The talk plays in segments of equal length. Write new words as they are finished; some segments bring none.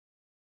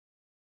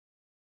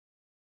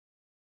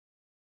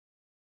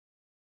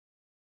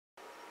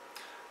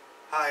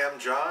Hi, I'm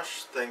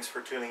Josh. Thanks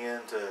for tuning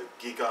in to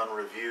Geek on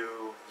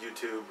Review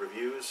YouTube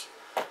reviews.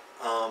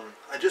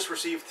 I just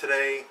received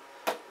today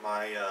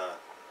my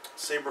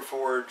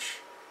SaberForge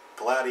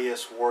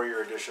Gladius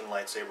Warrior Edition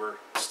lightsaber.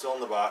 It's still in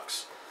the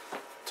box. It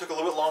took a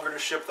little bit longer to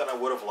ship than I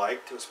would have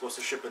liked. It was supposed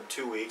to ship in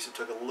 2 weeks. It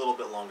took a little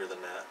bit longer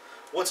than that.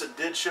 Once it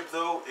did ship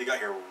though, it got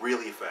here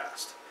really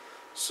fast.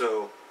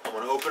 So I'm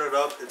going to open it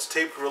up. It's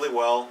taped really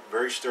well,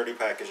 very sturdy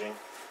packaging.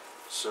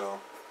 So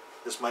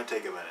this might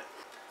take a minute.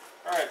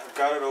 Alright, I've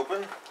got it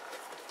open.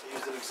 I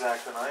used an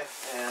X-Acto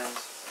knife, and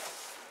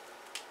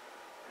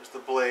here's the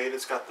blade.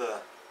 It's got the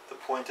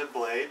pointed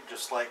blade,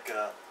 just like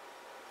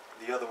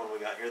the other one we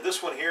got here.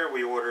 This one here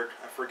we ordered,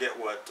 I forget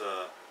what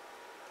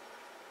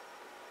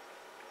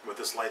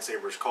this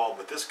lightsaber is called,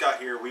 but this got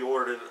here, we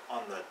ordered it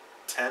on the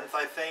 10th,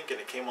 I think, and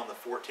it came on the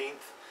 14th.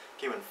 It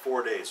came in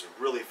 4 days.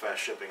 Really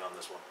fast shipping on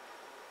this one.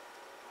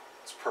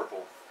 It's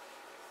purple.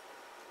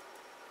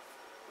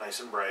 Nice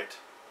and bright.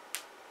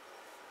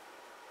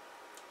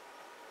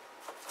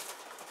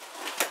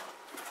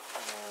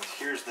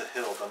 Here's the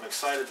hilt. I'm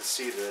excited to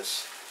see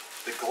this.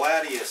 The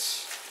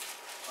Gladius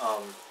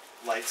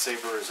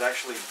lightsaber is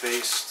actually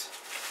based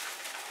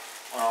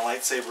on a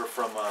lightsaber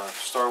from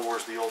Star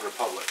Wars: The Old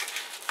Republic.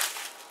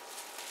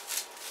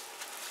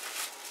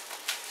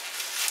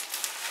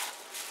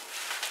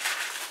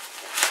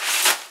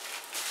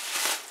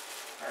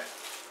 Alright,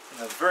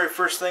 and the very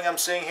first thing I'm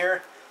seeing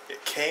here,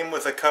 it came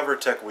with a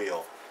CoverTech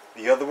wheel.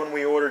 The other one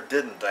we ordered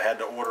didn't. I had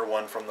to order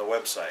one from the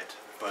website.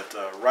 But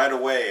right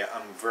away,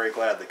 I'm very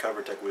glad the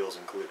CoverTech wheel is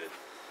included.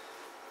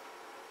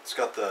 It's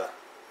got the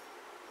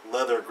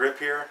leather grip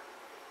here.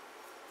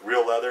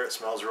 Real leather. It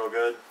smells real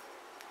good.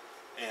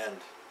 And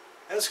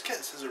it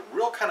has a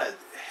real kind of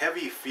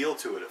heavy feel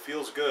to it. It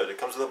feels good. It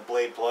comes with a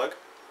blade plug.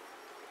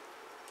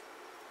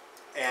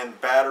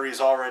 And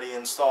batteries already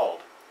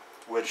installed,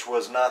 which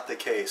was not the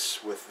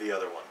case with the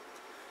other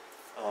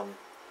one.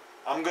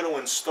 I'm going to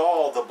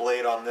install the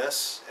blade on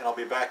this, and I'll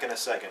be back in a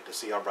second to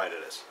see how bright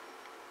it is.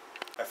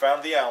 I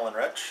found the Allen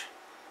wrench.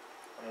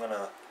 I'm going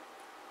to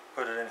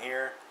put it in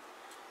here.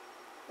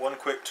 One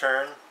quick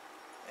turn,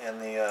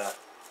 and the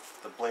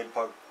blade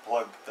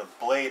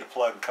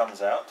plug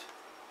comes out.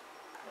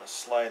 I'm going to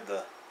slide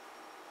the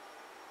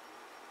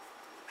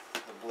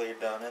blade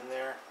down in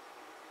there.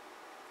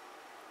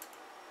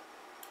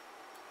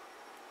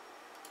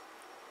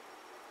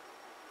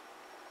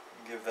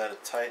 Give that a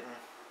tighten.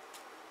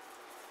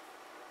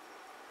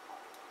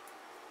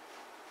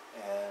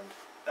 And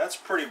that's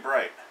pretty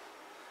bright.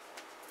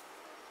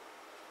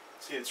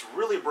 See, it's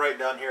really bright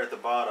down here at the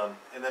bottom,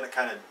 and then it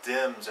kind of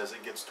dims as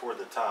it gets toward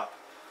the top.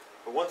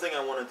 But one thing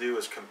I want to do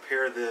is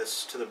compare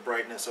this to the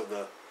brightness of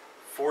the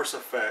Force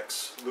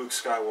Effects Luke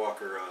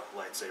Skywalker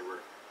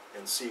lightsaber,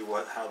 and see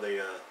how they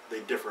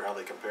differ, how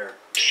they compare.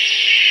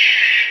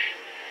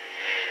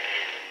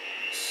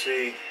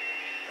 See,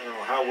 I don't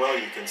know how well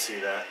you can see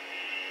that,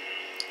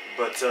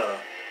 but the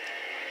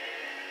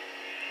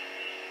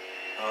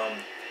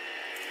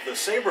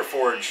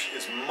SaberForge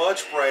is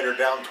much brighter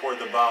down toward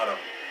the bottom.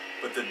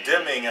 But the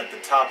dimming at the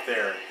top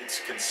there, it's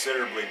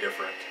considerably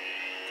different.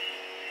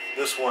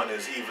 This one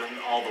is even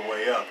all the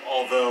way up.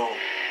 Although,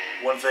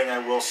 one thing I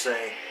will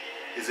say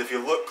is if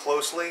you look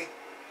closely,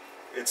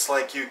 it's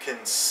like you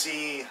can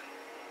see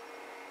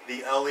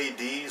the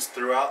LEDs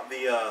throughout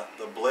the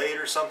blade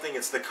or something.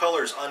 It's the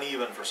color's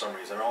uneven for some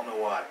reason. I don't know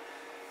why.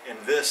 And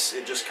this,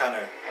 it just kind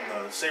of,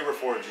 on the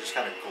SaberForge, just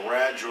kind of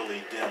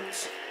gradually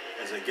dims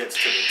as it gets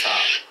to the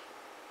top.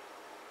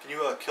 Can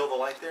you kill the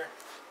light there?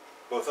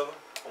 Both of them?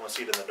 I want to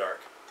see it in the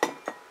dark.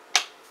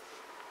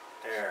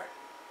 There.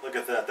 Look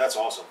at that. That's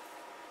awesome.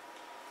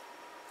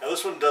 Now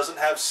this one doesn't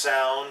have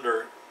sound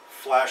or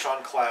flash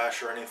on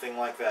clash or anything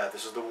like that.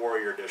 This is the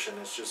Warrior Edition.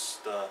 It's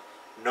just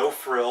no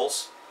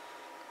frills.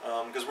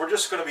 Because we're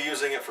just going to be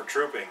using it for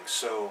trooping,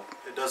 so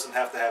it doesn't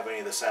have to have any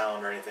of the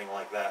sound or anything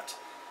like that.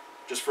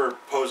 Just for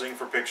posing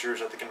for pictures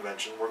at the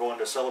convention. We're going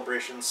to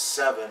Celebration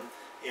 7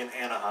 in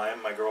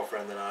Anaheim, my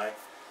girlfriend and I.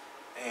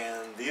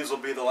 And these will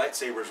be the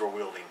lightsabers we're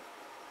wielding.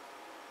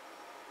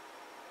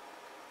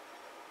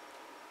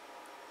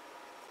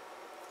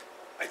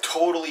 I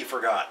totally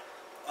forgot.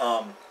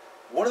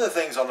 One of the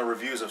things on the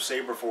reviews of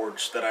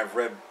SaberForge that I've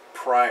read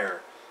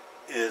prior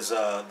is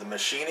the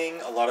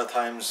machining. A lot of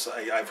times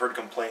I've heard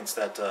complaints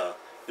that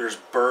there's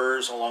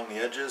burrs along the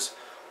edges.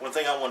 One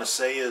thing I want to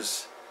say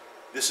is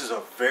this is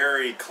a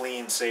very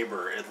clean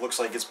saber. It looks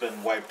like it's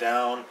been wiped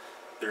down.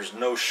 There's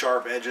no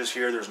sharp edges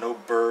here. There's no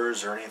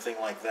burrs or anything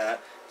like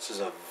that. This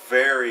is a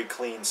very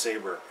clean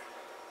saber.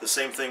 The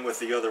same thing with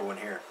the other one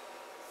here.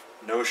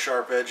 No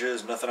sharp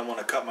edges, nothing I'm going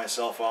to cut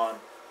myself on.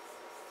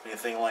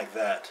 Anything like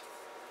that.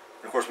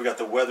 And of course we got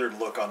the weathered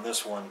look on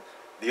this one.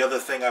 The other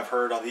thing I've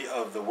heard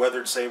of the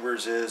weathered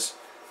sabers is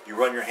you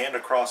run your hand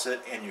across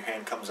it and your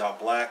hand comes out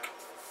black.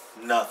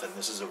 Nothing.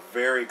 This is a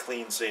very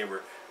clean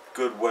saber.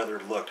 Good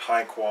weathered look,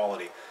 high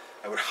quality.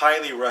 I would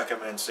highly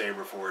recommend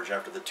SaberForge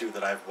after the two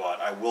that I've bought.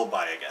 I will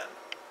buy again.